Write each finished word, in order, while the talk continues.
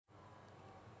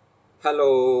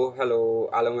Hello, hello,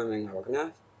အားလုံးပဲမင်္ဂလာပါခင်ဗျာ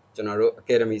ကျွန်တော်တို့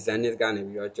Academy Zenith ကနေ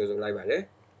ပြီးတော့ကြိုဆိုလိုက်ပါတယ်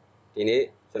ဒီနေ့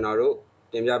ကျွန်တော်တို့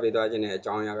တင်ပြပေးသွားခြင်းတဲ့အ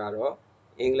ကြောင်းအရာကတော့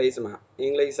အင်္ဂလိပ်စာ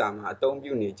မှာအသုံး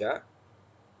ပြုနေကြ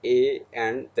a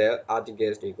and the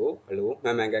articles တွေကိုဘယ်လိုမှ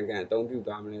န်မှန်ကန်ကန်အသုံးပြု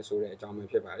သွားမလဲဆိုတဲ့အကြောင်းပဲ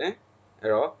ဖြစ်ပါတယ်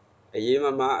အဲ့တော့အရေးမ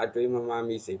မအတွေးမမ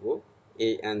မိစေဖို့ a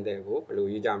and the ကိုဘယ်လို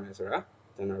ရေးကြမလဲဆိုတာ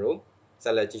ကျွန်တော်တို့ဆ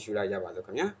က်လက်ကြည့်ရှုလိုက်ကြပါစို့ခ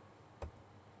င်ဗျာ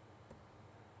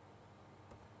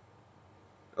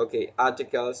Okay,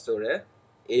 articles ဆိုတဲ့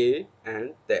a and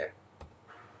the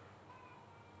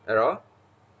အဲ့တော့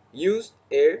use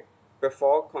a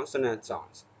before consonant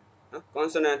sounds နော်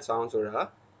consonant sound ဆိုတာ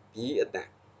ဒီအတန်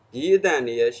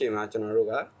တွေရဲ့ရှေ့မှာကျွန်တော်တို့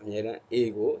ကအမြဲတမ်း a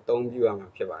ကိုအသုံးပြုရမှာ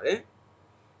ဖြစ်ပါတယ်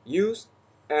use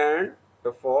and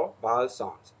before vowel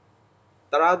sounds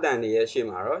တရတန်တွေရဲ့ရှေ့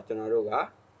မှာတော့ကျွန်တော်တို့က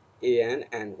a and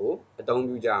n ကိုအသုံး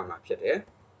ပြုကြရမှာဖြစ်တယ်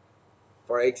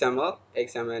for example အ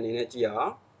နေနဲ့ကြည့်အော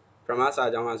င်ပထမစာ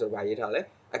ကြောင်းမှာဆိုပါရေးထားလဲ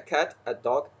a cat a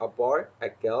dog a boy a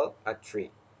girl a tree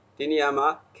ဒီနေရာမှာ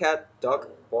cat dog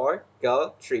boy girl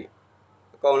tree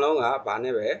အကုန်လုံးကဘာ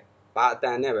နဲ့ပဲဘာအတ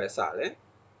န်နဲ့ပဲစတယ်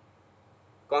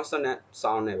consonant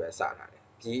sound နဲ့ပဲစတာတယ်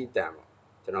ဒီအတန်ပေါ့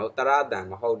ကျွန်တော်တို့တရအတန်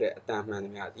မဟုတ်တဲ့အတန်မှန်သ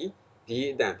မျှဒီ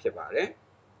အတန်ဖြစ်ပါတယ်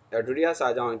ဒုတိယစာ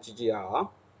ကြောင်းကြည့်ကြည့်အောင်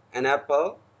an apple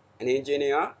an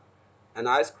engineer an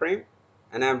ice cream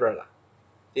an umbrella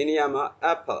ဒီနေရာမှာ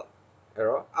apple အဲ့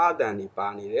တော့အတန်တွေပါ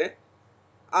နေတဲ့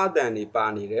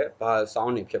vowel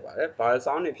sound တွေဖြစ်ပါတယ် vowel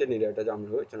sound တွေဖြစ်နေတဲ့အတွက်ကြောင့်မ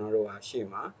လို့ကျွန်တော်တို့ကရှေ့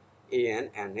မှာ a and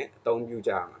n နဲ့အသုံးပြု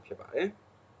ကြရမှာဖြစ်ပါတယ်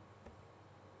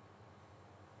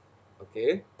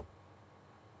Okay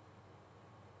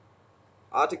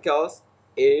articles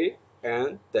a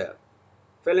and the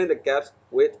fill in the gaps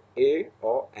with a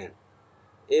or n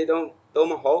a တော့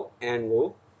မဟုတ် n ကို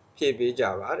ဖြည့်ပေးကြ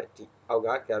ပါတဲ့ဒီအောက်က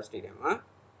gaps တွေထဲမှာ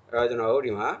အဲ့တော့ကျွန်တော်တို့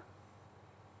ဒီမှာ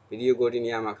ဗီဒီယိုကိုဒီနေ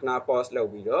ရာမှာခဏ pause လုပ်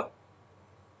ပြီးတော့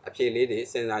အဖြေလေးတွေ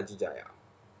စဉ်းစားကြည့်ကြရအောင်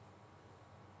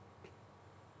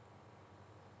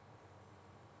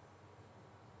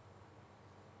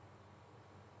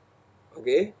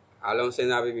Okay အားလုံးစဉ်း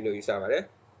စားပြီးပြီလို့ယူဆပါတယ်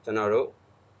ကျွန်တော်တို့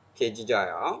ဖြေကြည့်ကြ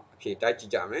ရအောင်အဖြေတိုက်ကြ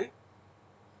ည့်ကြမယ်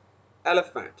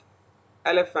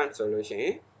elephant ဆိုလို့ရှိရ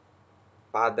င်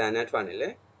ဘာတန်နဲ့ထွက်နေလဲ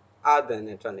အတန်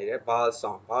နဲ့ထွက်နေတဲ့ vowel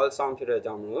sound ဖြစ်တဲ့အ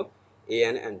ကြောင်းမလို့ a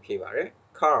and n ဖြေပါတယ်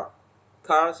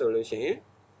car ဆိုလို့ရှိရင်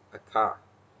a car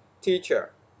teacher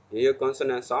ဒီ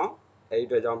consonant sound အဲ့ဒီ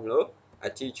အတွက်ကြောင့်မလို့ a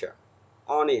teacher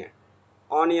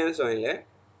onion ဆိုရင်လည်း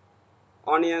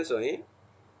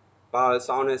vowel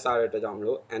sound နဲ့စတဲ့အတွက်ကြောင့်မ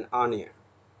လို့ an onion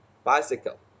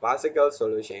bicycle ဆို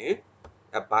လို့ရှိရင်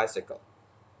a bicycle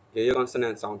ဒီ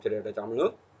consonant sound ဖြစ်တဲ့အတွက်ကြောင့်မ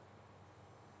လို့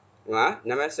ဒီမှာ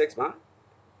number 6မှာ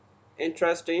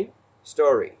interesting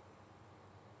story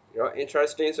ရော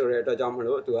interesting ဆိုတဲ့အတွက်ကြောင့်မ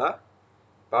လို့သူက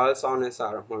vowel sound နဲ့စ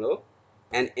တော့မလို့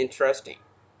an interesting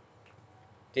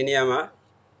ဒီနေရာမှာ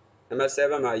number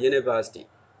 7မှာ university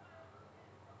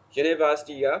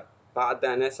ကဘာအတ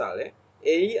န်နဲ့စလဲ a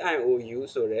e i o u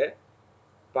ဆိုတဲ့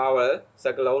vowel စ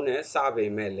ကားလုံးနဲ့စပေ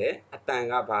မဲ့လည်းအတန်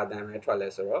ကဘာအတန်ပဲထွက်လဲ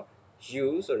ဆိုတော့ u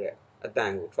ဆိုတဲ့အတ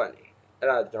န်ကိုထွက်နေတယ်အဲ့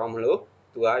ဒါကြောင့်မလို့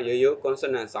သူကရိုး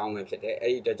consonant sound ပဲဖြစ်တယ်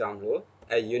အဲ့ဒီအတွက်ကြောင့်မလို့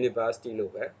university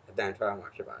လို့ပဲအတန်ထွက်ရမှာ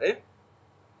ဖြစ်ပါတယ်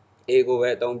a ကိုပဲ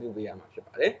အသုံးပြုပေးရမှာဖြစ်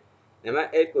ပါတယ်နံပါတ်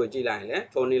8ကိုကြည့်လိုက်ရင်လည်း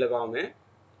ထိုနည်း၎င်းပဲ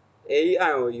a e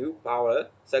i o u vowel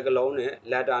စကားလုံးနဲ့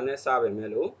letter နဲ့စပေမဲ့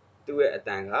လို့သူ့ရဲ့အတ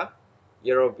န်က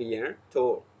European ဆို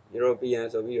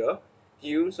ပြီးတော့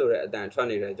u ဆိုတဲ့အတန်ထွက်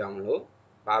နေတဲ့အကြောင်းမလို့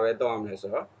ဘာပဲတော့ရမလဲ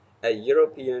ဆိုတော့ a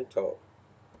European tone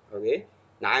okay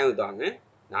 9ကိုသွားမယ်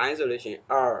9ဆိုလို့ရှိရင်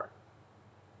r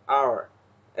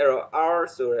အဲ့တော့ r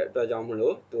ဆိုတဲ့အတွက်ကြောင့်မ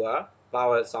လို့သူက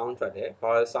vowel sound ထွက်တယ်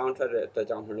vowel sound ထွက်တဲ့အတွက်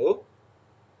ကြောင့်မလို့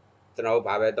ကျွန်တော်တို့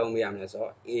ဘာပဲသုံးပြရမလဲဆို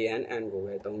တော့ a and n ကို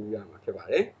ပဲသုံးပြရမှာဖြစ်ပါ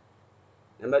တယ်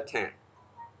number 10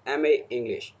 ma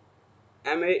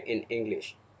in English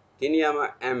ဒီနေရာမှာ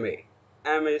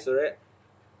ma ဆိုတဲ့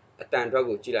အတန်ထွက်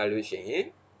ကိုကြည့်လိုက်လို့ရှိရင်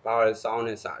vowel sound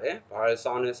နဲ့စတယ် vowel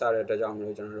sound နဲ့စတဲ့အတွက်ကြောင့်မ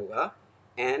လို့ကျွန်တော်တို့က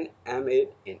ma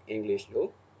in English လို့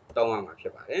သုံးရမှာဖြ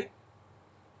စ်ပါတယ်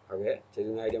ဟုတ်ကဲ့ကျေး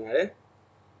ဇူးများတင်ပါတယ်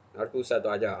နောက်တစ်ခုဆက်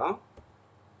သွားကြအောင်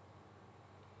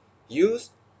use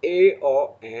a or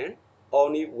n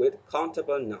only with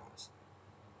countable nouns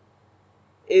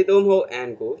a သို့မဟုတ် n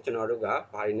ကိုကျွန်တော်တို့ကဘာ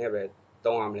တွေနဲ့ပဲ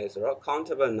သုံးရမလဲဆိုတော့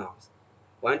countable nouns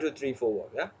 1 2 3 4ပေါ့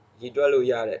ဗျာရည်တွက်လို့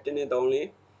ရတဲ့တင်းတင်းသုံးလေး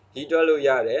ရည်တွက်လို့ရ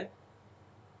တဲ့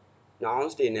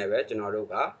nouns တွေနဲ့ပဲကျွန်တော်တို့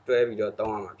ကတွဲပြီးတော့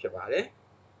သုံးရမှာဖြစ်ပါတယ်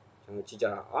ကျွန်တော်ကြည့်ကြ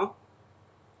အောင်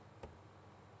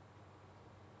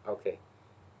okay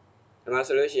ဒီမှာ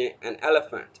ဆိုလို့ရှိရင် an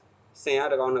elephant ဆင်ရ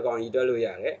တစ်ကောင်တစ်ကောင်ရည်တွက်လို့ရ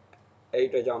တယ်အဲ့ဒီ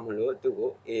အတွက်ကြောင့်မလို့သူ့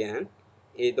ကို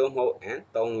a သို့မဟုတ် n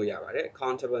သုံးလို့ရပါတယ်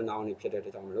countable noun တွေဖြစ်တဲ့အတွ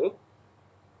က်ကြောင့်မလို့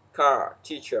car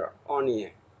teacher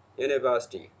onion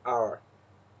university hour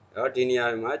အဲ့တော့ဒီနေရာ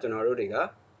မှာကျွန်တော်တို့တွေက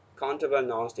countable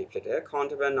nouns တွေဖြစ်တယ်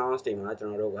countable nouns တွေမှာကျွန်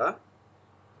တော်တို့က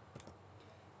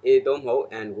a သို့မဟုတ်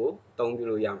and ကိုသုံးပြု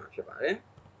လို့ရမှာဖြစ်ပါတယ်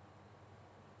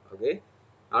okay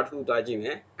နောက်တစ်ခုသွားကြည့်မ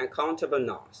ယ် uncountable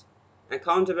nouns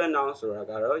uncountable nouns ဆိုတာ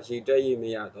ကတော့ရေတွက်ရမ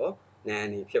ရတော့နာမ်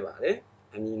တွေဖြစ်ပါတယ်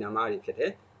အမည်နာမတွေဖြစ်တ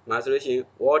ယ်မှာဆိုလို့ရှိရင်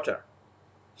water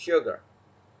sugar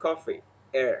coffee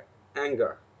air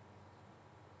anger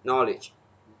knowledge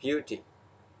beauty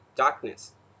darkness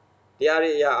တရားတွေ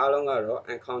အရာအားလုံးကတော့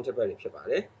uncountable တွေဖြစ်ပါ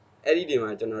တယ်အဲ့ဒီဒီ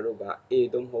မှာကျွန်တော်တို့က a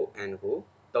သို့မဟုတ် and ကို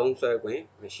သုံးဆွဲခွင့်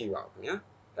မရှိပါဘူးခင်ဗျာ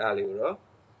အဲ့ဒါလေးကိုတော့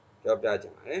ပြောပြချ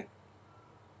င်ပါတယ်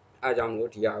အားကြောင့်မ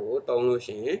လို့ဒီဟာကိုသုံးလို့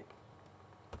ရှိရင်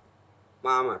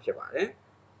မှားမှာဖြစ်ပါတယ်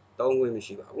သုံးခွင့်မ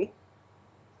ရှိပါဘူး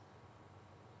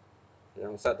ကျွန်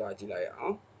တော်ဆက်သွားကြည့်လိုက်ရအော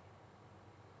င်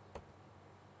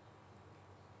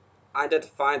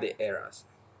identify the errors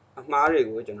အမှားတွေ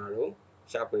ကိုကျွန်တော်တို့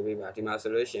ရှာဖွေပေးပါဒီမှာ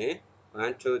ဆိုလို့ရှိရင်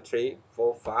1 2 3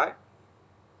 4 5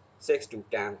 6 to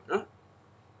 10เนาะ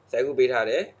10ခုပေးထား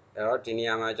တယ်အဲ့တော့ဒီနေ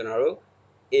ရာမှာကျွန်တော်တို့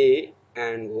a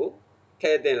and ကိုထ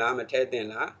ည့်တင်လားမထည့်တင်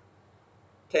လား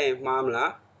ထည့်မှားမ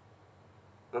လား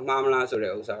မမှားမလားဆို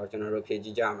တဲ့ဥစ္စာကိုကျွန်တော်တို့ဖြည့်ကြ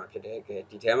ည့်ကြမှာဖြစ်တယ်ကဲ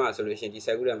ဒီထဲမှာဆိုလို့ရှိရင်ဒီ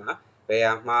10ခုထဲမှာဘယ်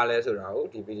ဟာမှားလဲဆိုတာကို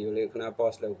ဒီဗီဒီယိုလေးခဏ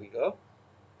pause လုပ်ပြီးတော့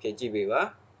ဖြည့်ကြည့်ပေးပါ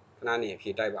ခဏနေဖြ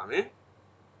ည့်တိုက်ပါမယ်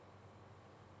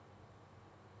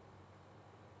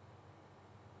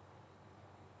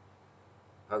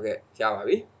ဟုတ်ကဲ့ရပါ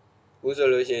ပြီအခုဆို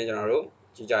လို့ရှိရင်ကျွန်တော်တို့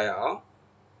ကြည့်ကြရအောင်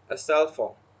a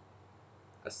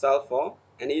cell phone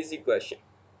an easy question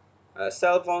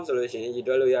cell phone ဆိုလို့ရှိရင်ရည်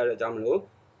တွက်လို့ရတဲ့အကြောင်းမလို့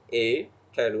a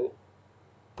ထည့်လို့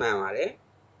မှန်ပါတယ်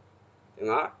ဒီ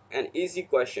မှာ an easy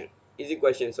question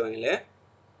ဆိုရင်လည်း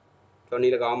ထိုန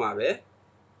ည်း၎င်းပါပဲ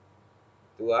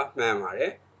သူကမှန်ပါတ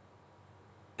ယ်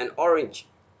an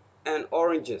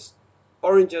oranges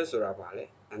ဆိုတာပါလေ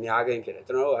အများကိန်းဖြစ်တယ်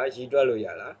ကျွန်တော်တို့ကရည်တွက်လို့ရ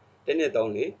လား1 2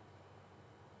 3 4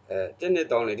 1 2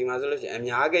 3 4ဒီမှာဆိုလို့ရှိရင်အ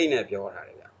များကိန်းနဲ့ပြောထားတ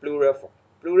ယ်ဗျ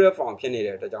plural form ဖြစ်နေ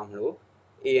တဲ့အတွက်ကြောင့်မလို့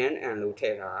an လို့ထ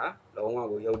ည့်ထားတာလုံးဝ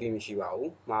ကိုယုတ်တိမရှိပါ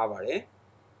ဘူးမှားပါတယ်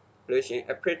လို့ရှိရင်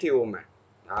a pretty woman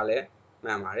ဒါလည်း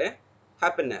မှန်ပါတယ်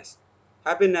happiness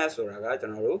ဆိုတာကကျွ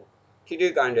န်တော်တို့ထိ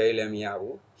တွေ့ကန်တယ်လည်းမရ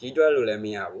ဘူးရည်တွက်လို့လည်းမ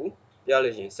ရဘူးပြော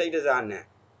လို့ရှိရင်စိတ်တစားနဲ့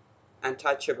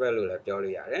untouchable လို့လည်းပြော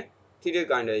လို့ရတယ်ထိတွေ့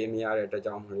ကန်တယ်မရတဲ့အတွက်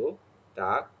ကြောင့်မလို့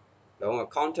ဒါလုံးဝ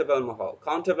countable မဟုတ်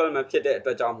countable မဖြစ်တဲ့အ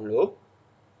တွက်ကြောင့်မလို့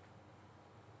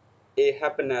a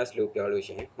happiness လို့ပြောလို့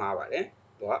ရှိရင်မှားပါတယ်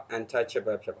သူက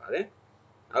untouchable ဖြစ်ပါတယ်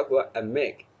နောက်က a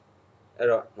make အဲ့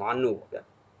တော့နွားနို့ပေါ့ဗျ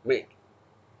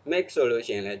make ဆိုလို့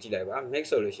ရှိရင်လည်းကြည့်လိုက်ပါ make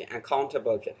ဆိုလို့ရှိရင်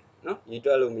uncountable ဖြစ်တယ်เนาะရည်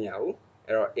တွက်လို့မရဘူး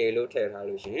အဲ့တော့ a လို့ထည့်ထား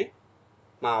လို့ရှိရင်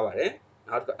မှားပါတယ်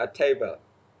နောက်က a table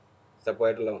စပွဲ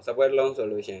တစ်လုံးဆို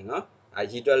လို့ရှိရင်เนาะ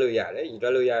ရည်တွက်လို့ရတယ်ရည်တွ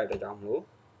က်လို့ရတဲ့အတွက်ကြောင့်မလို့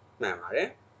မှန်ပါတယ်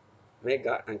make က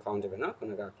uncountable เนาะခု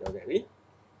နကပြောခဲ့ပြီ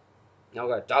နောက်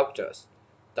က doctors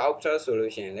ဆို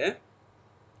လို့ရှိရင်လည်း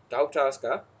doctors က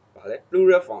ဗာလဲ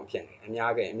plural form ဖြစ်နေအ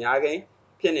များကိန်း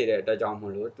ဖြစ်နေတဲ့အတွက်ကြောင့်မ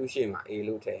လို့သူရှိမှာ a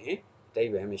လို့ထည့်ရင်အဓိ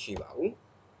ပ္ပာယ်မရှိပါဘူး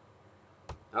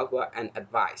နောက်က an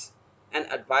advice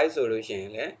ဆိုလို့ရှိရ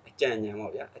င်လည်းအကြံဉာဏ်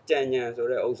ပေါ့ဗျာအကြံဉာဏ်ဆို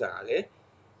တဲ့ဥစ္စာကလည်း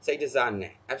စိတ်တစား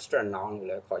နဲ့ abstract noun လို့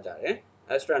လည်းခေါ်ကြတယ်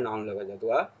abstract noun လို့ပဲဆိုသူ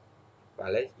ကဗာ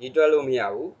လဲရည်တွက်လို့မရ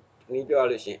ဘူးဒီနည်းပြော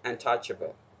လို့ရှိရင်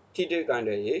untouchable ထိတွေ့ကန်တ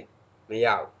ယ်ရေမရ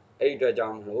ဘူးအဲ့ဒီအတွက်ကြော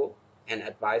င့်မလို့ an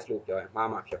advice လို့ပြောရင်မှား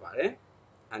မှာဖြစ်ပါတယ်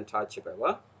untouchable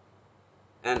ပါ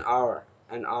an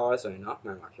hour ဆိုရင်တော့မှ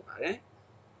န်မှာဖြစ်ပါတယ်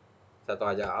ဆက်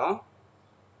သွားကြအောင်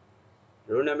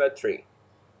rule number 3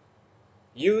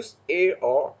 use a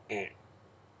or an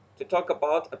to talk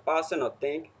about a person or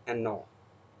thing and know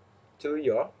to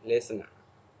your listener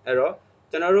အဲ့တော့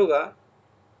ကျွန်တော်တို့က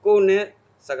ကိုယ်နဲ့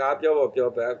စကားပြောဖို့ပြော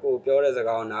ပဲကိုပြောတဲ့စ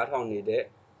ကားကိုနားထောင်နေတဲ့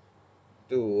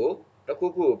သူကိုတစ်ခု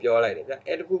ခုကိုပြောလိုက်တယ်ဗျ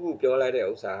အဲ့တစ်ခုခုပြောလိုက်တဲ့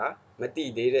ဥစ္စာကမတိ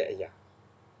သေးတဲ့အရာ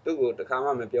သူ့ကိုတစ်ခါ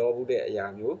မှမပြောဘူးတဲ့အရာ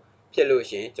မျိုးဖြစ်လို့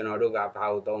ရှင်ကျွန်တော်တို့ကဘာ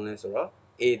ကိုသုံးလဲဆိုတော့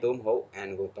a သို့မဟုတ်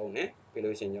and ကိုသုံးတယ်ပြီး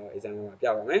လို့ရှင်ကျွန်တော် example မှာပြ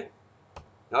ပါမယ်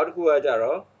နောက်တစ်ခုကကြ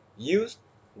တော့ use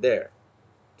there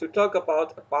to talk about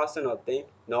a person or thing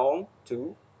known to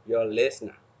your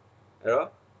listener အဲ့တော့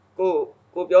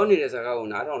ကိုပြောနေတဲ့စကားကို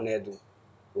နားထောင်နေသူ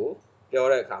ကိုပြော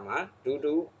တဲ့အခါမှာဒူ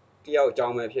တယောက်အကြော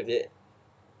င်းပဲဖြစ်ဖြစ်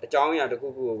အကြောင်းအရာတစ်ခု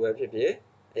ခုကိုပဲဖြစ်ဖြစ်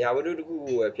အရာဝတ္ထုတစ်ခုခု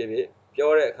ကိုပဲဖြစ်ဖြစ်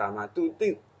ပြောတဲ့အခါမှာသူသိ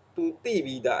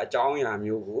ပြီးသားအကြောင်းအရာ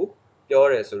မျိုးကိုပြော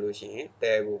တယ်ဆိုလို့ရှိရင်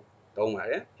there ကိုသုံးပါ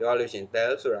တယ်ပြောရလို့ရှိရင်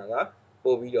there ဆိုတာက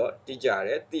ပို့ပြီးတော့တိကျတ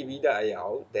ယ်သိပြီးသားအရာ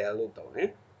ကို there လို့သုံးတယ်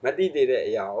မသိသေးတဲ့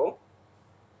အရာကို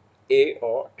a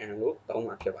or an လို့သုံး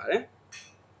မှာဖြစ်ပါတယ်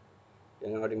ကျွ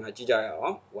န်တော်ဒီမှာကြည့်ကြရအော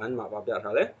င်1မှာပြ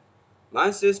ထားလဲ My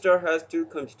sister has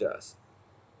 2 computers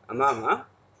အမမှာ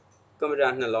ကွန်ပျူတာ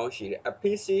2လုံးရှိတယ် a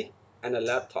PC and a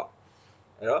laptop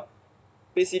အဲ့တော့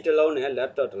PC တစ်လုံးနဲ့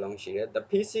laptop တစ်လုံးရှိတယ် the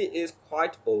PC is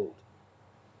quite old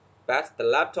but the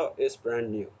laptop is brand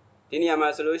new ဒီနေရာမှာ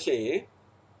ဆိုလို့ရှိရင်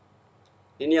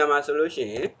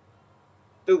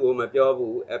သူ့ကိုမပြော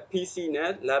ဘူး PC နဲ့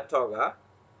laptop က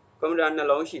ကွန်ပျူတာနှ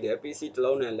လုံးရှိတယ် PC တစ်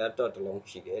လုံးနဲ့ laptop တစ်လုံး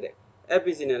ရှိတယ်တဲ့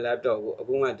PC နဲ့ laptop ကိုအ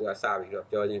ခုမှသူကစပြီးတော့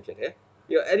ပြောခြင်းဖြစ်တယ်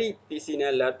ပြီးတော့အဲ့ဒီ PC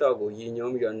နဲ့ laptop ကိုရည်ညွှ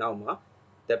န်းပြီးတော့နောက်မှာ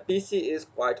the PC is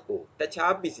quite old တ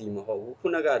ခြား PC မဟုတ်ဘူးခု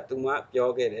နကသူမပြော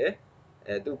ခဲ့တယ်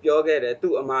သူပြောခဲ့တယ်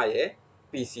သူ့အမရဲ့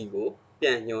PC ကိုပြ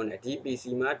န်ညွှန်းတယ်ဒီ PC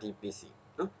မှာဒီ PC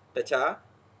နော်တခြား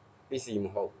PC မ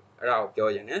ဟုတ်ဘူးအဲ့ဒါကိုပြော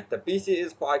ရင်လည်း the PC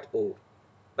is quite old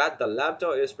but the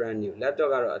laptop is brand new laptop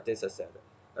ကတော့အသစ်ဆက်ဆက်ပဲ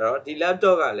အဲ့တော့ဒီ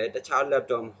laptop ကလည်းတခြား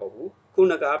laptop မဟုတ်ဘူးခု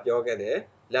နကပြောခဲ့တဲ့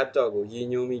laptop ကိုရည်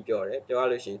ညွှန်းပြီးပြောတယ်ပြောရ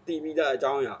လို့ရှိရင်တည်ပြီးသားအ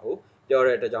ကြောင်းအရာကိုပြော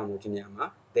တဲ့အတွက်ကြောင့်မို့ဒီနေရာမှာ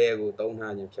there ကိုသုံး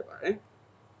ထားခြင်းဖြစ်ပါတယ်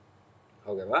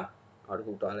ဟုတ်ကဲ့ပါနောက်တစ်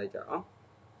ခုတွားလိုက်ကြအောင်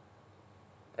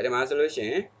အဲ့ဒီမှာဆိုလို့ရှိ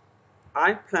ရင်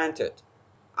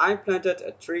I planted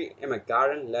a tree in my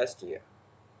garden last year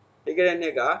ဒီကနေ့နှ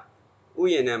စ်ကဥ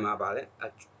ယျာဉ်ထဲမှာပါလေ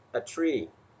a tree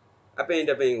အပင်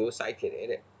တစ်ပင်ကိုစိုက်ခဲ့တယ်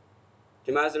တဲ့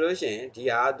ဒီမှာဆိုလို့ရှိရင်ဒီ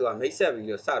ဟာကသူကမိတ်ဆက်ပြီး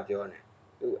တော့စပြောနေ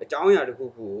သူအကြောင်းအရာတစ်ခု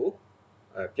ခု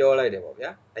ကိုပြောလိုက်တယ်ပေါ့ဗျာ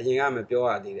အရင်ကမပြော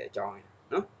ရသေးတဲ့အကြောင်းအရာ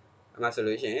နော်အဲ့မှာဆို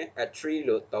လို့ရှိရင် a tree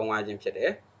လို့သုံးသွားခြင်းဖြစ်တ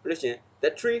ယ်ပြီးလို့ရှိရင်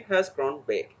the tree has grown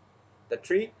big the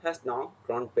tree has now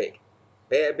grown big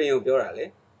ဘယ်အပင်ကိုပြောတာလဲ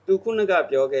သူခုနက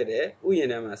ပြောခဲ့တဲ့ဥယျာဉ်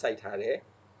ထဲမှာစိုက်ထားတဲ့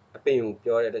အပင်ကို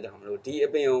ပြောတဲ့အတွက်ကြောင့်မလို့ဒီအ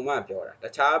ပင်ကိုမှပြောတာတ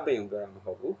ခြားအပင်ကိုပြောတာမ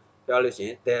ဟုတ်ဘူးပြောလို့ရှိရ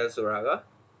င် there ဆိုတာက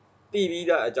တည်ပြီး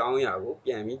သားအကြောင်းအရာကို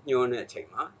ပြန်ပြီးညွှန်းတဲ့အချိန်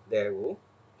မှာ there ကို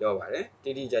ပြောပါတယ်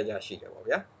တိတိကျကျရှိတယ်ပေါ့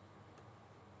ဗျာ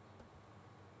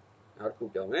နောက်တစ်ခု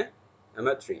ပြောမယ်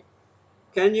number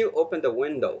 3 can you open the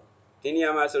window ဒီနေရာ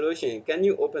မှာဆိုလို့ရှိရင် can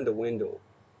you open the window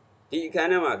ဒီအခန်း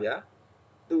ထဲမှာဗျာ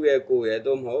သူ့ရဲ့ကိုယ်ရဲ့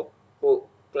သို့မဟုတ်ကို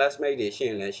classmate တွေရှိရ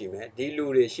င်လည်းရှိမယ်ဒီလူ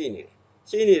တွေရှိနေ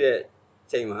တဲ့အ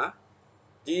ချိန်မှာ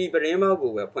ဒီပရင်းပေါက်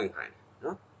ကိုပဲဖွင့်ခိုင်းတယ်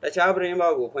နော်တခြားပရင်းပေါ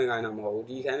က်ကိုဖွင့်ခိုင်းတာမဟုတ်ဘူး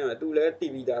ဒီအခန်းထဲမှာသူလည်းတ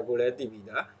ည်ပြီးသားကိုလည်းတည်ပြီး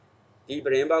သားဒီပ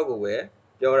ရင်းပေါက်ကိုပဲ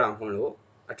ပြောတာမဟုတ်လို့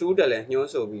အထူးတက်လည်းညှိုး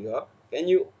ဆိုပြီးတော့ can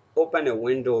you open a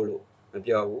window လို့မ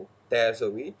ပြောဘူး there ဆို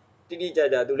ပြီးတိတိကျ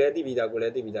ကျသူလည်းတည်ပြီးသားကိုလ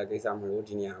ည်းတည်ပြီးသားကိစ္စမလို့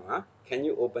ဒီနေရာမှာ can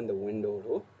you open the window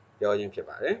လို့ပြောခြင်းဖြစ်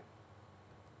ပါတယ်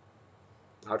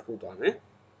နောက်တစ်ခုသွားမယ်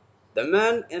the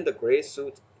man in the gray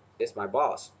suit is my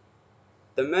boss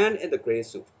the man in the gray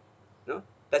suit နော်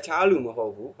တခြားလူမဟု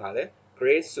တ်ဘူးဗါလဲ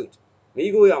gray suit မိ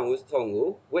ခိုးရောင်ဝတ်စုံကို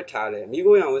ဝတ်ထားတယ်မိ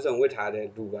ခိုးရောင်ဝတ်စုံဝတ်ထားတဲ့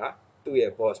လူကသူ့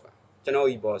ရဲ့ boss ပါကျွန်တော်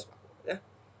ဤ boss ပါပေါ့ဗျာ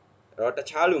အဲ့တော့တ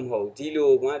ခြားလူမဟုတ်ဒီ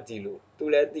လိုကဒီလိုသူ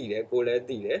လည်းတည်တယ်ကိုလည်း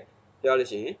တည်တယ်ပြောလို့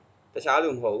ရှိရင်တခြားလူ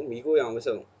မဟုတ်မိခိုးရောင်ဝတ်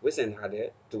စုံဝတ်ဆင်ထားတဲ့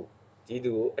သူဒီ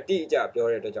သူကိုအတိအကျပြော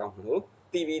တဲ့အတွက်ကြောင့်မလို့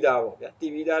တည်ပြီးသားပေါ့ဗျာတ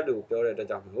ည်ပြီးသားလူကိုပြောတဲ့အတွက်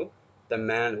ကြောင့်မလို့ the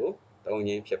man လို့သုံး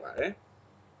ခြင်းဖြစ်ပါတယ်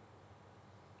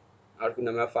နောက်တစ်ခု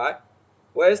number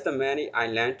 5 where's the money I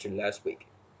lent you last week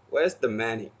where's the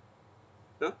money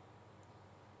နော်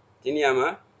ဒီနေရာမှာ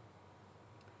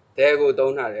there ကို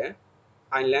သုံးထားတယ်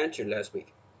I lent you last week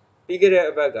ပြီးခဲ့တဲ့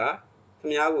အပတ်ကခ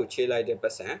င်ဗျားကိုချေးလိုက်တဲ့ပ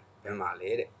တ်စံဘယ်မှာ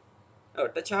လဲတဲ့အဲ့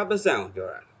တော့တခြားပတ်စံကိုပြော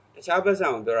တာတခြားပတ်စံ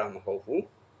ကိုပြောတာမဟုတ်ဘူး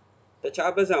တ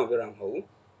ခြားပတ်စံကိုပြောတာမဟုတ်ဘူး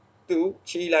သူ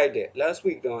ချီးလိုက်တဲ့ last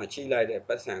week တုန်းကချီးလိုက်တဲ့ပ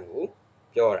တ်စံကို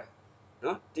ပြောတာ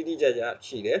နော်တိတိကျကျ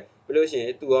ရှိတယ်ပြီးလို့ရှိရ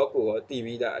င်သူရောကိုရောတည်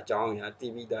ပြီးသားအကြောင်းအရာတ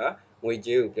ည်ပြီးသားငွေ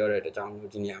ကြေးကိုပြောတဲ့အကြောင်းကို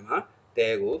ဒီနေရာမှာ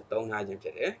there ကိုသုံးထားခြင်းဖြ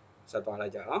စ်တယ်ဆက်သွားလို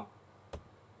က်ကြအောင်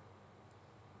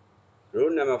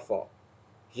rule number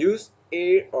 4 use a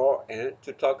or an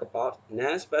to talk about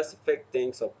non-specific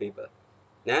things of people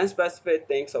non-specific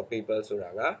things of people ဆို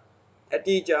တာကအ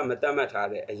တိအကျမသတ်မှတ်ထား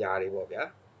တဲ့အရာတွေပေါ့ဗျာ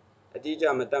အတိအကျ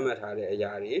မသတ်မှတ်ထားတဲ့အ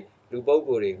ရာတွေလူပုဂ္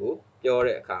ဂိုလ်တွေကိုပြော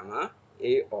တဲ့အခါမှာ a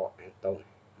or an သုံးတ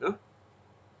ယ်နော်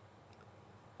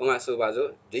ဟိုမှာဆိုပါစို့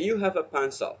do you have a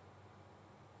pencil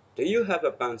do you have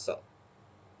a pencil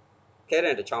ခဲ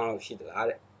တံတစ်ချောင်းလောက်ရှိသလား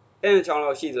တဲ့ခဲတံတစ်ချောင်း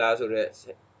လောက်ရှိသလားဆိုတော့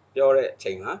ပြောတဲ့အ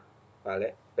ချိန်မှာဗာလဲ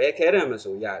ဘယ်ခဲတံမ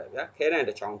ဆိုရတယ်ဗျာခဲတံတ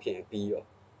စ်ချောင်းဖြစ်ရင်ပြီးရော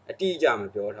အတိအကျမ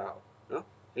ပြောထားဘူးနော်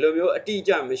ဒီလိုမျိုးအတိအ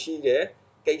ကျမရှိတဲ့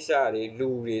ကိစ္စတွေလူ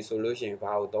တွေဆိုလို့ရှိရင်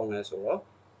ဘာကိုသုံးလဲဆိုတော့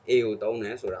a ကိုသုံးတ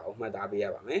ယ်ဆိုတာကိုမှတ်သားပေးရ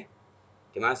ပါမယ်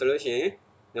ဒီမှာဆိုလို့ရှိရင်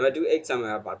number 2 example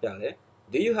ကဘာပြလဲ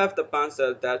do you have the pencil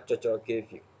that Jojo gave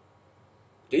you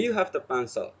do you have the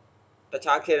pencil တ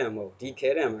ခြားခဲတံမဟုတ်ဒီခဲ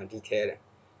တံမှာဒီခဲတံ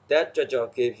that Jojo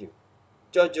gave you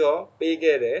ကြော်ကြော်ပေး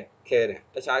ခဲ့တဲ့ခဲတံ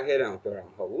တခြားခဲတံကိုပြောတာ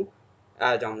မဟုတ်ဘူးအဲ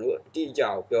အကြောင်းလို့အတိအကျ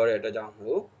ကိုပြောတဲ့အတွက်ကြောင့်မ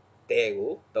လို့ there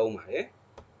ကိုသုံးပါတယ်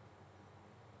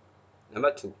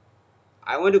number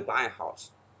 2 I want to buy a house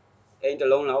အိမ်တစ်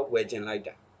လုံးလောက်ဝယ်ချင်လိုက်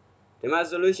တာဒီမှာ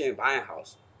ဆိုလို့ရှိရင် buy a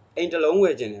house အိမ်တစ်လုံးဝ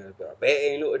ယ်ချင်တယ်လို့ပြောတာဘယ်အိ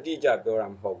မ်လို့အတိအကျပြောတာ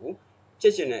မဟုတ်ဘူးချ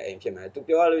စ်ချင်တဲ့အိမ်ဖြစ်မယ်သူ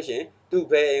ပြောရလို့ရှိရင်သူ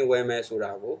ဘယ်အိမ်ဝယ်မယ်ဆို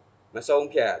တာကိုမဆုံး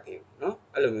ဖြတ်ရသေးဘူးเนาะ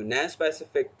အဲ့လိုမျိုး non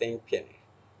specific thing ဖြစ်နေ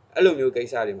အဲ့လိုမျိုးကိ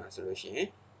စ္စတွေမှာဆိုလို့ရှိရင်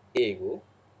a ကို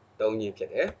သုံးခြင်းဖြစ်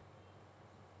တယ်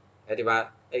အဲဒီမှာ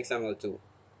example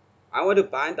 2 I want to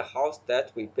buy the house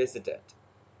that we visited.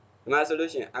 My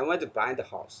solution, I want to buy the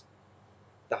house.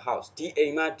 The house. D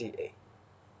A ma D A.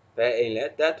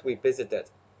 That we visited.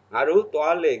 ငါတို့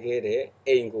သွားလေခဲ့တဲ့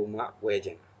အိမ်ကိုမှဝယ်ခြ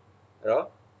င်းအဲ့တော့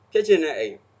ဖြစ်ချင်တဲ့အိ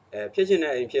မ်ဖြစ်ချင်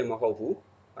တဲ့အိမ်ဖြစ်မဟုတ်ဘူး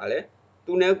ဗာလေ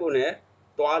သူနဲ့ကိုနဲ့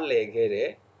သွားလေခဲ့တဲ့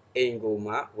အိမ်ကို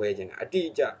မှဝယ်ခြင်းအတိ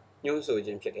အကျညွှန်းဆိုခြ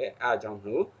င်းဖြစ်တယ်အားကြောင့်မ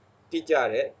လို့တိကျ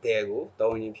တဲ့ there ကို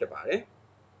သုံးရင်းဖြစ်ပါတယ်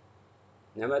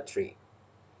Number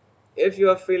 3 If you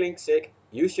are feeling sick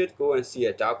you should go and see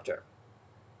a doctor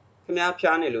ခင်ဗျား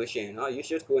ဖျားနေလို့ရှိရင်เนาะ you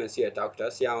should go and see a doctor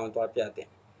ဆရာဝန်သွားပြသင့်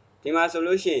ဒီမှာဆို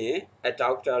လို့ရှိရင် a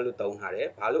doctor လို့သုံးထားတယ်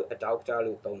ဘာလို့ a doctor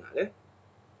လို့သုံးတာလဲ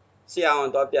ဆရာဝန်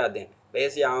သွားပြသင့်ဘယ်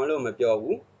ဆရာဝန်လို့မပြော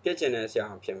ဘူးဖြစ်ချင်တဲ့ဆရာ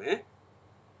ဝန်ဖြစ်မယ်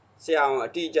ဆရာဝန်အ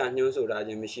တိအကျညွှန်းဆိုတာ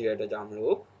ချင်းမရှိတဲ့အတွက်ကြောင့်မ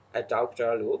လို့ a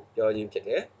doctor လို့ပြောခြင်းဖြစ်တ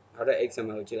ယ်နောက်တဲ့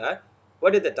example ကိုကြည့်လိုက်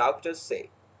What did the doctor say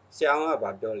ဆရာဝန်က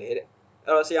ဘာပြောလဲတဲ့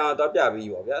အဲ့တော့ဆရာဝန်သွားပြပြီး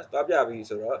ပေါ့ဗျာသွားပြပြီး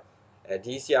ဆိုတော့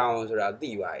ဒီဆရာဝန်ဆိုတာ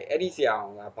သိပါရဲ့အဲ့ဒီဆရာဝ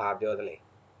န်ကဘာပြောသလဲ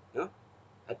နော်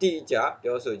အတိအကျ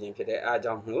ပြောဆိုခြင်းဖြစ်တယ်အဲအ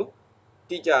ကြောင်းမလို့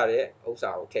တိကျတဲ့ဥစ္စာ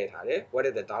ကိုထည့်ထားတယ် What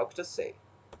did the doctor say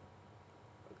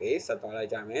Okay ဆက်သွားလို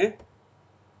က်ကြမယ်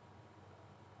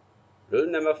Rule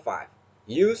number 5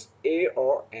 Use a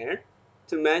or an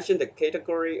to mention the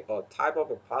category or type of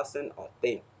a person or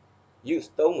thing Use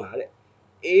သုံးပါတဲ့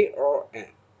a or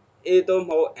an a သုံး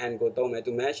မဟုတ် an ကိုသုံးမယ်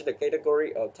to mention the category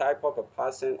or type of a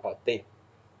person or thing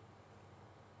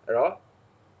အဲ့တော့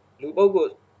လူပုဂ္ဂို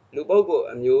လ်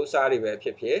အမျိုးအစားတွေပဲဖြ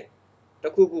စ်ဖြစ်တ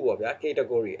စ်ခုခုပေါ့ဗျာ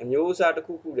category အမျိုးအစားတစ်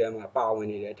ခုခုထဲမှာပါဝင်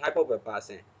နေတယ် type of a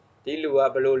person ဒီလူက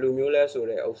ဘယ်လိုလူမျိုးလဲဆို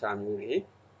တဲ့ဥစ္စာမျိုးတွေ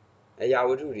အရာဝ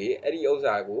တ္ထုတွေအဲ့ဒီဥစ္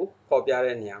စာကိုဖော်ပြ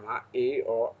တဲ့နေရာမှာ a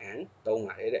or an သုံး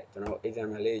ပါတယ်တဲ့ကျွန်တော်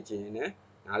example လေးကြည့်ရင်လည်း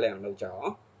နားလည်အောင်လုပ်ကြအော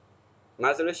င်ငါ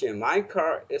ဆိုလို့ရှိရင် my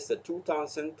car is a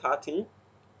 2013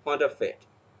 Honda Fit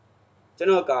ကျွန်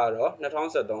တော်ကားတော့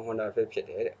2013 Honda Fit ဖြစ်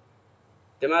တယ်တဲ့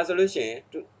ဒီမှာဆိုလို့ရှိရင်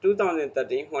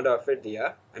2013 Honda Fit တွေက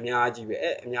အများကြီးပဲ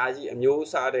အများကြီးအမျိုးအ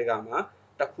စားတွေကမှ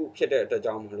တစ်ခုဖြစ်တဲ့အတွက်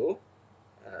ကြောင့်မလို့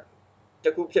တ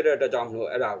စ်ခုဖြစ်တဲ့အတွက်ကြောင့်မလို့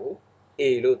အဲ့ဒါကို A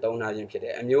လို့သုံးထားခြင်းဖြစ်တ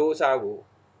ယ်အမျိုးအစားကို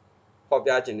ဖော်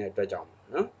ပြခြင်းတဲ့အတွက်ကြောင့်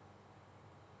နော်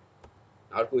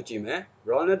နောက်တစ်ခုကြည့်မယ်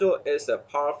Ronaldo is a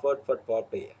powerful football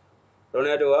player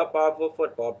Ronaldo က powerful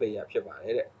football player ဖြစ်ပါတ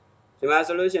ယ်တဲ့ဒီမှာ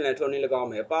ဆိုလို့ရှိရင်လည်းထိုနည်း၎င်း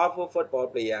ပဲ powerful football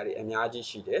player တွေအများကြီး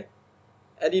ရှိတယ်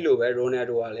အဲ့ဒီလိုပဲ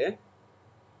Ronaldo ကလည်း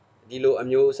ဒီလိုအ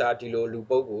မျိုးအစားဒီလိုလူ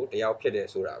ပုဂ္ဂိုလ်တယောက်ဖြစ်တယ်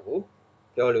ဆိုတာကို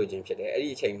ပြောလိုခြင်းဖြစ်တယ်အဲ့ဒီ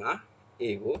အချိန်မှာ A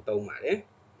ကိုသုံးပါတယ်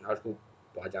နောက်တစ်ခု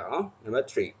သွားကြအောင် Number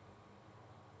 3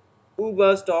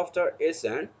 Uber's daughter is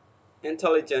an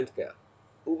intelligent girl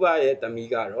Uber ရဲ့သမီး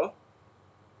ကတော့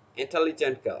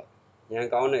intelligent girl ဉာဏ်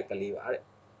ကောင်းတဲ့ကလေးပါတဲ့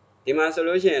ဒီမှာဆို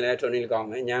လို့ရှိရင်လည်းထိုနည်း၎င်း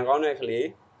ပဲဉာဏ်ကောင်းတဲ့ကလေး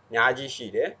အများကြီးရှိ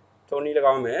တယ်ထိုနည်း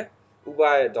၎င်းပဲ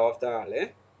Uber ရဲ့ daughter ကလည်း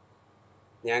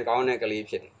ဉာဏ်ကောင်းတဲ့ကလေး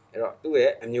ဖြစ်တယ်အဲ့တော့သူ့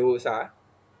ရဲ့အမျိုးအစား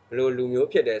ဘယ်လိုလူမျိုး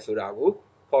ဖြစ်တယ်ဆိုတာကို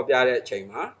ဖော်ပြတဲ့အချိန်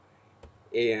မှာ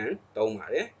an သုံးပါ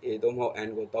တယ် a သုံးမဟုတ် an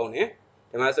ကိုသုံးတယ်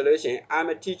ဒီမှာဆိုလို့ရှိရင် I'm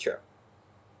a teacher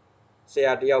ဆ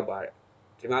ရာတယောက်ပါတယ်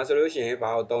ဒီမှာဆိုလို့ရှိရင်ဘာ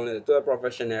ကိုသုံးလဲသူ့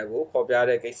professional ကိုဖော်ပြ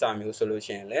တဲ့ကိစ္စမျိုးဆိုလို့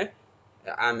ရှိရင်လည်း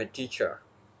I'm a teacher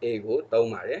a ကိုသုံး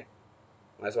ပါတယ်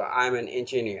ဒါဆို I'm an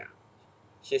engineer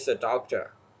she's a doctor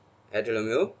အဲ့ဒီလို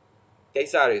မျိုးကိ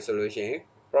စ္စတွေဆိုလို့ရှိရင်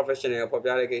professional ဖော်ပြ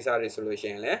တဲ့ကိစ္စတွေဆိုလို့ရှိ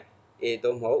ရင်လည်း a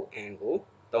သုံးမဟုတ် an ကို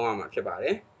သုံးရမှာဖြစ်ပါတ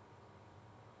ယ်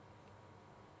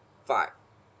 5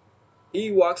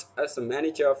 He works as a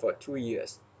manager for 2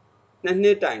 years နှ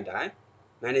စ်တိုင်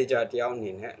manager တယောက်အ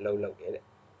နေနဲ့အလုပ်လုပ်တယ်တဲ့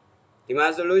ဒီမှာ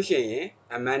ဆိုလို့ရှိရင်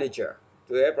a manager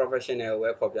သူရဲ့ professional ကို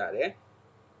ပဲဖော်ပြတယ်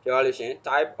ပြောလို့ရှိရင်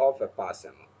type of a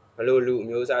person ဘယ်လိုလူအ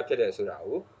မျိုးအစားဖြစ်တယ်ဆိုတာ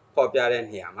ကိုဖော်ပြတဲ့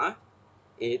နေရာမှာ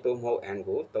a သို့မဟုတ် an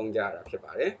ကိုသုံးကြတာဖြစ်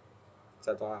ပါတယ်ဆ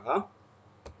က်သွားအောင်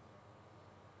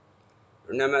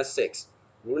Rule number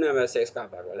 6 ကဘာ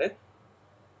ပြောလဲ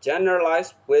Generalize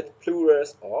with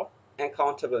plurals or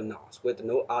uncountable nouns with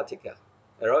no article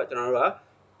အဲ့တော့ကျွန်တော်တို့က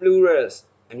plurals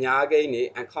အများကိန်းတွေ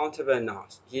uncountable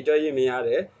nouns ရည်တွက်ရမရ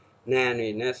တဲ့ noun တွေ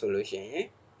နဲ့ဆိုလို့ရှိရင်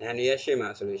noun တွေရဲ့ရှေ့မှာ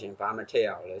ဆိုလို့ရှိရင်ဘာမထည့်ရ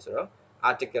အောင်လဲဆိုတော့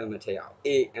article မထည့်ရအောင် a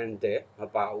and the မ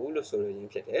ပါဘူးလို့ဆိုလို့ရ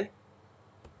င်းဖြစ်တယ်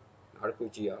နောက်တစ်ခု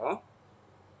ကြည့်အောင်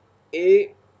a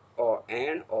or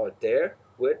an or there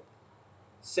with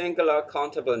singular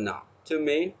countable noun to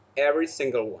mean every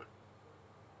single one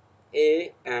a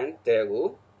and there ကို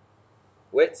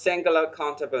with singular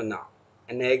countable noun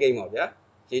အနည်းကိန်းပေါ့ဗျာ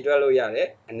ရည်တွက်လို့ရတဲ့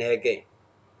အနည်းကိန်း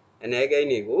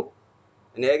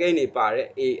တွေပါတဲ့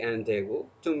a and there ကို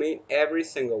to mean every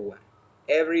single one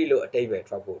every လို့အဓိပ္ပာယ်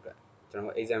ထွက်ဖို့အတွက်ကျွန်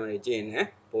တော် example တွေကြည့်ရင်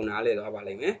ပုံနားလည်သွားပါ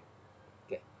လိမ့်မယ်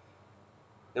Okay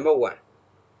Number 1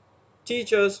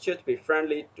 Teachers should be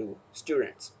friendly to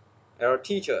students အဲ့တော့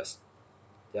teachers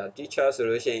ဒါ teacher ဆို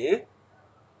လို့ရှိရင်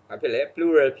ဘာဖြစ်လဲ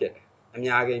plural ဖြစ်တယ်အ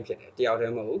များကိန်းဖြစ်တယ်တယောက်တ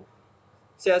ည်းမဟုတ်ဘူး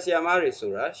ဆရာဆရာမတွေ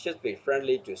ဆိုတာ should be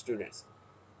friendly to students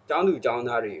ကျောင်းသူကျောင်း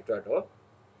သားတွေအတွက်တော့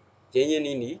ရင်းရင်း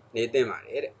နှီးနှီးနေသင့်ပါတ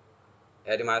ယ်တဲ့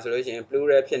အဲဒီမှာဆိုလို့ရှိရင်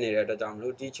plural ဖြစ်နေတဲ့အတွက်ကြောင့်မ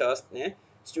လို့ teachers နဲ့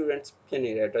students ဖြစ်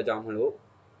နေတဲ့အတွက်ကြောင့်မလို့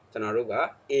ကျွန်တော်တို့က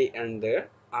a and the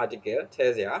article ထ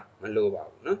ည့်စရာမလိုပါ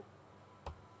ဘူးเนาะ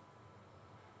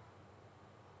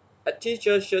A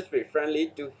teacher should be friendly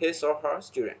to his or her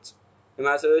students ဒီ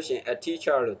မှာဆိုလို့ရှိရင် a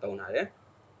teacher လို့သုံးထားတယ်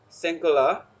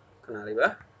singular ခဏလေးပါ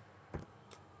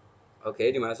okay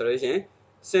ဒီမှာဆိုလို့ရှိရင်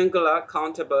singular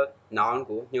countable noun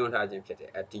ကိုညွှန်းထားခြင်းဖြစ်တ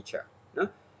ယ် a teacher เนาะ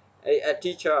အဲ a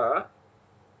teacher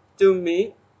to me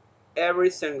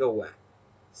every single one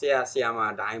ဆရာဆရာမ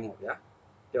တိုင်းပေါ့ဗျာ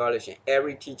ပြောလို့ရှိရင်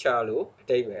every teacher လို့အ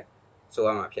ဓိပ္ပာယ်ဆိုရ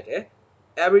မှာဖြစ်တယ်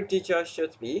every teacher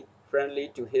should be friendly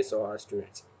to his or her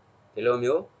students ဒီလို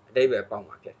မျိုးအဓိပ္ပာယ်ပေါက်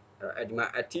မှာဖြစ်တယ်အဲ့ဒီမှာ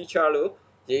a teacher လို့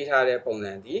ရေးထားတဲ့ပုံ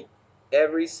စံဒီ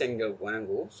every single one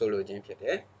ကိုဆိုလိုခြင်းဖြစ်တ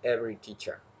ယ် every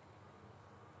teacher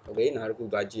okay နောက်တစ်ခု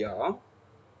သွားကြည့်အောင်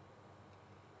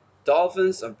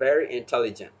Dolphins are very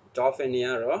intelligent dolphin တွေက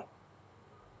တော့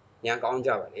ဉာဏ်ကောင်းကြ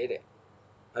ပါလေတဲ့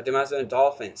ဒီမှာဆိုရင်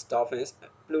dolphins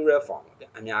plural form ပေါ့ဗျ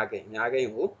အများကြီးကိုအ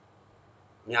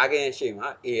များကြီးရှေ့မှာ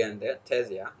a and the ထည့်စ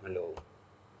ရာမလိုဘူး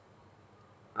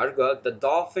နောက်တစ်ခု the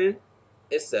dolphin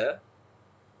is a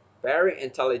very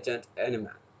intelligent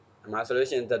animal ဒီမှာဆိုလို့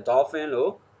ရှိရင် the dolphin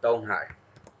လို့သုံးထားတယ်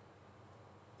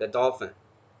the dolphin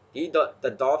ဒီ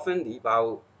the dolphin ဒီဘာ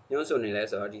ကိုညွှန်းဆိုနေလဲ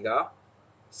ဆိုတော့ဒီက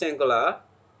singular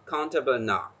countable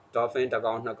noun dolphin တစ်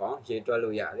ကောင်နှစ်ကောင်ရေးတွက်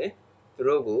လို့ရတယ်သူ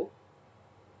တို့ကို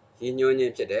ရည်ညွှန်းခြ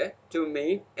င်းဖြစ်တယ် to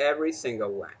mean every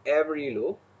single one every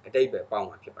လို့အဓိပ္ပာယ်ပေါက်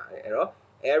မှာဖြစ်ပါတယ်အဲ့တော့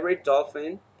every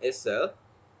dolphin is a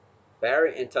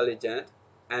very intelligent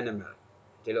animal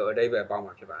ဒီလိုအဓိပ္ပာယ်ပေါက်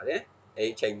မှာဖြစ်ပါတယ်အဲ့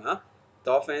ဒီအချိန်မှာ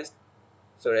dolphins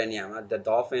ဆိုတဲ့နေရာမှာ the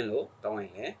dolphin လို့တောင်းရ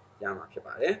င်လည်းရမှာဖြစ်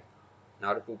ပါတယ်နော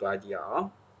က်တစ်ခုတွားကြည့်အောင်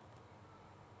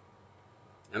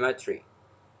Number 3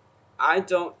 I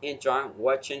don't enjoy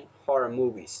watching horror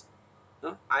movies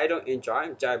နော် I don't enjoy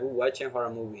မကြိုက်ဘူး watching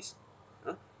horror movies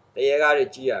နော်တရားကားတွေ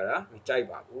ကြည့်ရတာမကြိုက်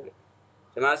ပါဘူးတဲ့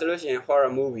ဒီမှာဆိုလို့ရှိရင်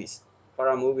horror movies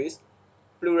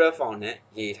plural form နဲ့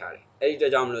ရေးထားတယ်အဲ့ဒီအတွ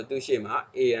က်ကြောင့်မလို့သူ့ရှေ့မှာ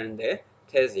a and the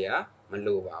ထည့်စရာမ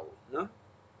လိုပါဘူးနော်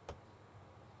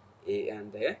a and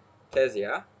the ထည့်စ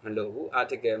ရာမလိုဘူး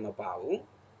article မပါဘူး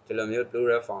ဒီလိုမျိုး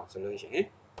plural form ဆိုလို့ရှိရင်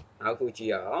နောက်ခုကြ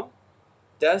ည့်ရအောင်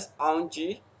Does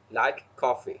Aunji like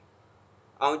coffee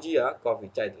အောင်ကြီးက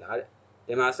coffee ကြိုက်သလားတဲ့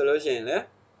ဒီမှာဆိုလို့ရှိရင်လေ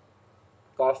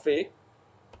coffee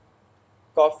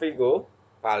ကို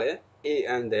ပါလဲ a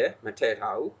and the မထည့်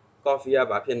ထားဘူး coffee က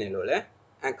ဘာဖြစ်နေလို့လဲ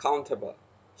uncountable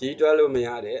ကြီးတွက်လို့မရ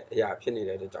တဲ့အရာဖြစ်နေ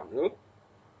တဲ့အတွက်ကြောင့်မလို့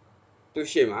သူ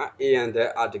ရှေ့မှာ a and the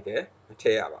article မထ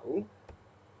ည့်ရပါဘူး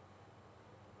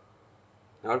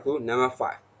နောက်တစ်ခု number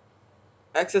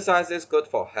 5 exercise is good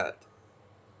for health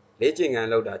လေ့ကျင့်ခန်း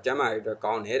လုပ်တာကျန်းမာရေးအတွက်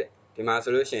ကောင်းတယ်တဲ့ဒီမှာ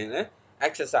ဆိုလို့ရှိရင်လေ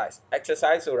exercise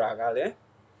ဆိုတာကလည်း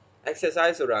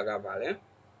exercise ဆိုတာကဘာလဲ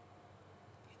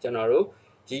ကျွန်တော်တို့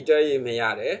ကြီးတွဲရမရ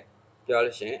တဲ့ပြော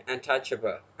လို့ရှိရင်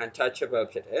untouchable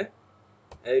ဖြစ်တယ်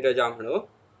အဲဒီတော့ကြောင့်မလို့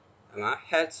အမှ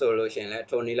health ဆိုလို့ရှိရင်လည်း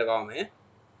ထိုနည်း၎င်းမယ်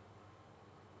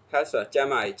health ဆိုတာကျ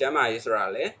န်းမာရေးဆိုတာ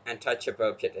လည်း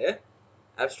untouchable ဖြစ်တယ်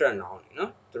abstract noun တွေ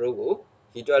နော်သူတို့ကို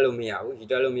ကြီးတွဲလို့မရဘူးကြီး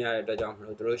တွဲလို့မရတဲ့အတွက်ကြောင့်မ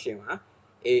လို့သူတို့ရှေ့မှာ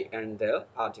a and the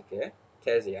article ထ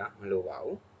ည့်စရာမလိုပါ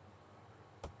ဘူး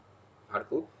နောက်တစ်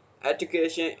ခု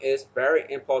education is very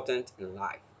important in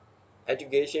life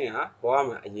education ကဘဝ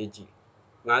မှာအရေးကြီး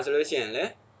ငါဆိုလို့ရှိရင်လေ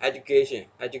education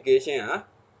ကရ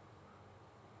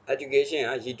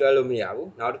ည်တွက်လို့မရဘူး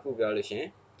နောက်တစ်ခုပြောလို့ရှိရင်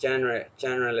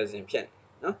generalism ဖြစ်နေ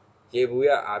နော်ရေဘူးရ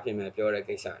အားဖြင့်ပဲပြောတဲ့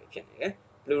ကိစ္စတွေဖြစ်နေတယ်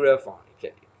plural form တွေဖြ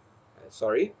စ်နေတယ်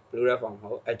sorry plural form မ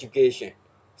ဟုတ် education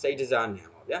စိတ်တစားနာမ်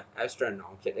ပေါ့ဗျာ abstract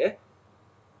noun ဖြစ်တယ်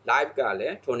life ကလ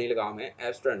ည်းထိုနည်း၎င်းပဲ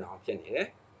abstract noun ဖြစ်နေတယ်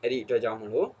အဲ့ဒီအတွက်ကြောင့်မ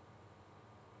လို့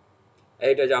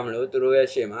သူတို့ရဲ့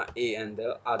ရှေ့မှာ a and the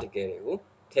article တွေကို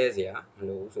ထည့်စရာမ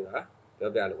လိုဘူးဆိုတာပြော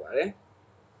ပြလိုပါတယ်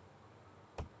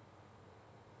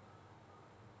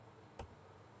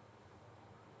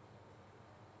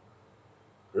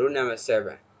Rule number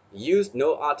 7 use no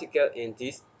article in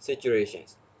these situations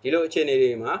ဒီလိုအခြေအနေ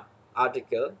တွေမှာ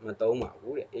article မသုံးပါ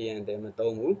ဘူးတဲ့ a and the မ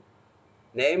သုံးဘူး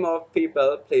name of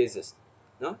people places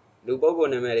နော်လူပုဂ္ဂို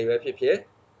လ်နာမည်တွေပဲဖြစ်ဖြစ်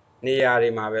နေရာတွေ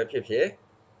မှာပဲဖြစ်ဖြစ်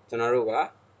ကျွန်တော်တို့က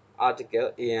article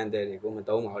a and the တွေကိုမ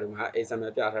သုံးပါဘူးဒီမှာ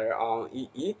example ပြထားတဲ့ အောင်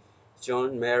e John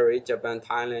Mary Japan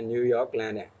Thailand New York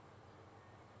London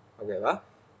ဟုတ်ကဲ့ပါ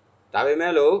ဒါပေ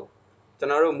မဲ့လို့ကျွန်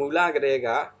တော်တို့မူလကတည်းက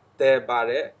တည်ပါ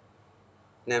တဲ့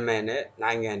နာမည်နဲ့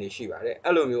နိုင်ငံတွေရှိပါတယ်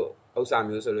အဲ့လိုမျိုးဥစ္စာ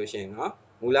မျိုးဆိုလို့ရှိရင်တော့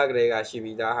မူလကတည်းကရှိ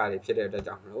ပြီးသားဟာတွေဖြစ်တဲ့အတွက်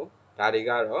ကြောင့်မလို့ဒါတွေ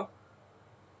ကတော့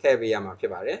ထည့်ပေးရမှာဖြ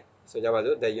စ်ပါတယ်ဆိုကြပါ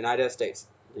စို့ the United States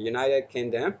the United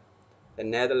Kingdom the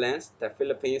Netherlands the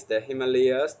Philippines the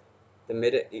Himalayas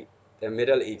the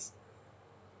Middle East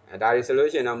ဒါတွေဆိုလို့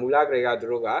ရှိရင်တော့မူလကလေးကသူ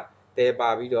တို့ကတဲပါ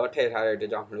ပြီးတော့ထည့်ထားတဲ့အတွ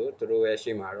က်ကြောင့်မလို့သူတို့ရဲ့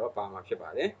ရှေ့မှာတော့ပါမှာဖြစ်ပါ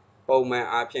တယ်ပုံမှန်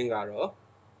အားဖြင့်ကတော့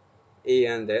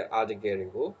and the article တွေ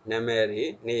ကိုနာမည်တွေ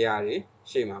နေရာတွေ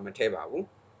ရှေ့မှာမထည့်ပါဘူး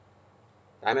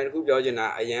ဒါပေမဲ့တခုပြောချင်တာ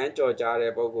အရန်ကြော်ကြား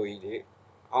တဲ့ပုံကိုကြီးတွေ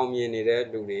အောင်မြင်နေတဲ့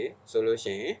လူတွေဆိုလို့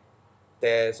ရှိရင်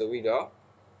တဲဆိုပြီးတော့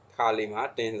ခါလေးမှာ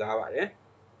တင်စားပါတယ်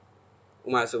ဥ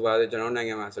ပမာဆိုပါစို့ကျွန်တော်နိုင်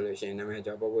ငံမှာဆိုလို့ရှိရင်နာမည်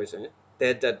ကျော်ပုံကိုဆိုရင်တဲ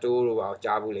တက်တိုးလို့ပါ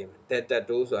ကြားဘူးလိမ့်မယ်တဲတက်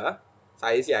တိုးဆိုတာစာ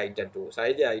ရေးဆရာကြီးတက်တိုးစာ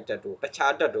ရေးဆရာကြီးတက်တိုးတ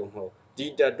ခြားတက်တိုးမဟုတ်ဒီ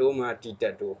တက်တိုးမှာဒီတ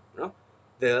က်တိုးเนาะ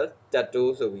the တက်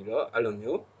တိုးဆိုပြီးတော့အဲ့လို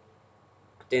မျိုး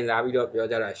တင်စားပြီးတော့ပြော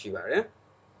ကြတာရှိပါတယ်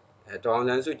ဒေါအောင်ဆ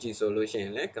န်းစုကြည်ဆိုလို့ရှိရ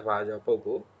င်လည်းကဘာကျော်ပုဂ္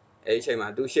ဂိုလ်အဲ့ဒီအချိန်မှာ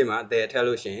သူ့ရှေ့မှာ there ထည့်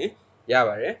လို့ရှိရင်ရ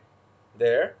ပါတယ်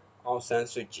there အောင်ဆန်း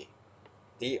စုကြည်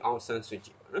ဒီအောင်ဆန်းစုကြ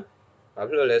ည်ပေါ့နော်ဘာ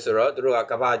ဖြစ်လို့လဲဆိုတော့သူတို့က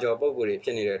ကဘာကျော်ပုဂ္ဂိုလ်တွေဖြ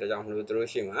စ်နေတဲ့အတွက်ကြောင့်မလို့သူတို့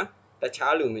ရှေ့မှာတ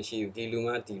ခြားလူမရှိဘူးဒီလူ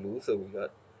မှဒီလူဆိုပြီးတော့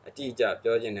အတိအကျ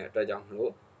ပြောခြင်းတဲ့အတွက်ကြောင့်မ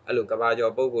လို့အဲ့လိုကဘာ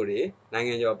ကျော်ပုဂ္ဂိုလ်တွေနိုင်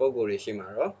ငံကျော်ပုဂ္ဂိုလ်တွေရှေ့မှာ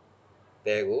တော့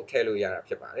there ကိုထည့်လို့ရတာ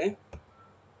ဖြစ်ပါတယ်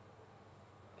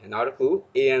နောက်တစ်ခု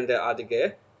and the article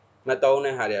မသုံး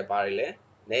တဲ့ဟာတွေပါတယ်လေ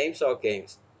names of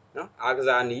games เนาะအားက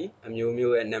စားနည်းအမျိုး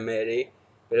မျိုးရဲ့နာမည်တွေ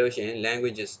ပြီးလို့ရှိရင်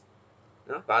languages เ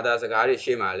นาะဘာသာစကားတွေ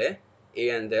ရှေ့မှာလဲ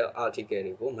and the article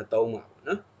တွေကိုမသုံးပါဘူးเ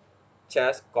นาะ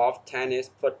chess golf tennis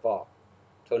football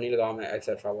ထိုနည်း၎င်းနဲ့ etc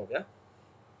ပေါ့ဗျာ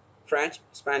French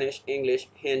Spanish English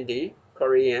Hindi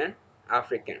Korean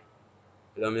African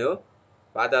ဒီလိုမျိုး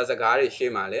ဘာသာစကားတွေ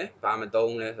ရှေ့မှာလဲဘာမ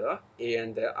သုံးလဲဆိုတော့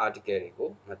and the article တွေကို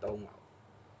မသုံးပါဘူး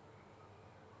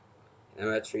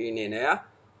Number 3အနေနဲ့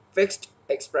fixed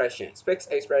expressions fixed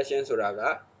expression ဆိုတာက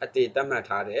အတည်သတ်မှတ်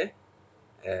ထားတဲ့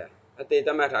အတည်သ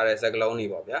တ်မှတ်ထားတဲ့စကားလုံးတွေ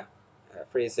ပေါ့ဗျာ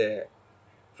phrase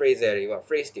တွေပေါ့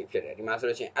phrase တွေဖြစ်တယ်ဒီမှာဆို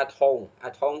လို့ရှိရင် at home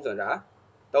ဆိုတာ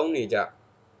သုံးနေကြစ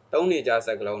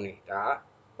ကားလုံးတွေဒါ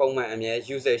ပုံမှန်အမြဲ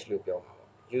usage လို့ပြောမှာပေါ့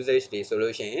usage တွေဆို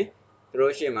လို့ရှိရင်သူ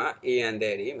တို့ရှေ့မှာ and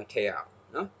there တွေမထည့်ရ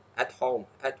ဘူးเนาะ at home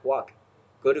at work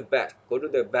go to bed go to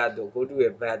the bed တို့ go to a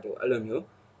bed တို့အဲ့လိုမျိုး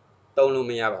သုံးလို့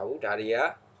မရပါဘူးဒါတွေက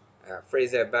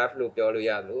phrasal verb လို့ပြောလို့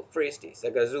ရသလို phrase တွေစ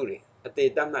ကားစုတွေအတည်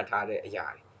သတ်မှတ်ထားတဲ့အရာ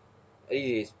တွေအဲ့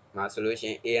ဒီမှာဆိုလို့ရှိ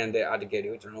ရင် and the article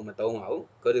တွေကိုကျွန်တော်မသုံးပါဘူး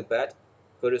go to bed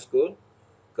go to school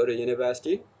go to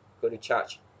university go to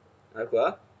church နောက်က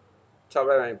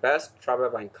travel by bus travel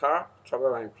by car travel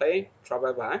by plane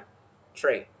travel by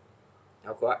train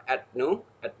နောက်က at noon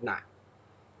at night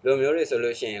လိုမျိုးတွေဆို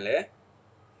လို့ရှိရင်လည်း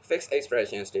fixed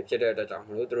expressions တွေဖြစ်တဲ့အတွက်ကြောင့်မ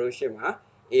လို့သူတို့ရှေ့မှာ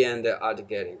and the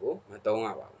article တွေကိုမသုံးရ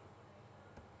ပါဘူး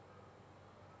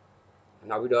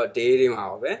နောက်ပြီးတော့ day တွေမှာ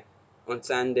ပဲ on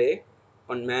Sunday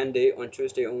on Monday on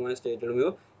Tuesday on Wednesday ဒီလို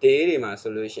မျိုး day တွေမှာ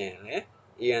ဆိုလို့ရှိရင်လည်း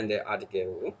and the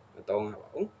article ကိုမသုံးရပါ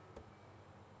ဘူး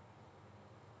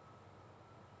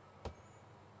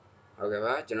ဟုတ်ကဲ့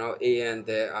ပါကျွန်တော် and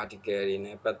the article တွေ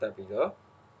နဲ့ပတ်သက်ပြီးတော့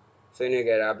ဆွေးနွေး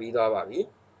ကြတာပြီးသွားပါပြီ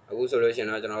အခုဆိုလို့ရှိရင်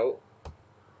တော့ကျွန်တော်တို့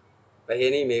ဗဟိ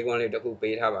နိမေခွန်းလေးတစ်ခု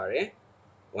ပေးထားပါတယ်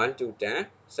1 to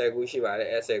 10 10ခုရှိပါတယ်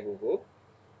အဲ10ခုကို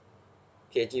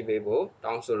ဖြည့်ကြည့်ပေးဖို့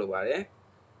တောင်းဆိုလိုပါတယ်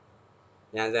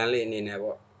ညံစမ်းလေးအနေနဲ့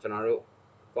ပေါ့ကျွန်တော်တို့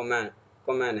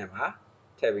comment နဲ့မှာ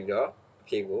ထည့်ပြီးတော့အ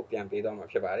ဖြေကိုပြန်ပေးသွားမှာ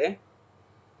ဖြစ်ပါတယ်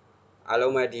အား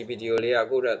လုံးပဲဒီဗီဒီယိုလေးက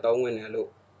ကိုယ့်အတွက်သုံးဝင်တယ်လို့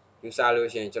ယူဆလို့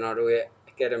ရှိရင်ကျွန်တော်တို့ရဲ့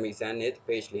Academy Zenith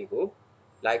page လေးကို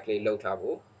like လေးလုပ်ထား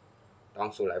ဖို့တော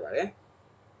င်းဆိုလိုက်ပါတယ်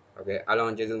ဟုတ်ကဲ့အား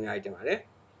လုံးကျေးဇူးအများကြီးတင်ပါတယ်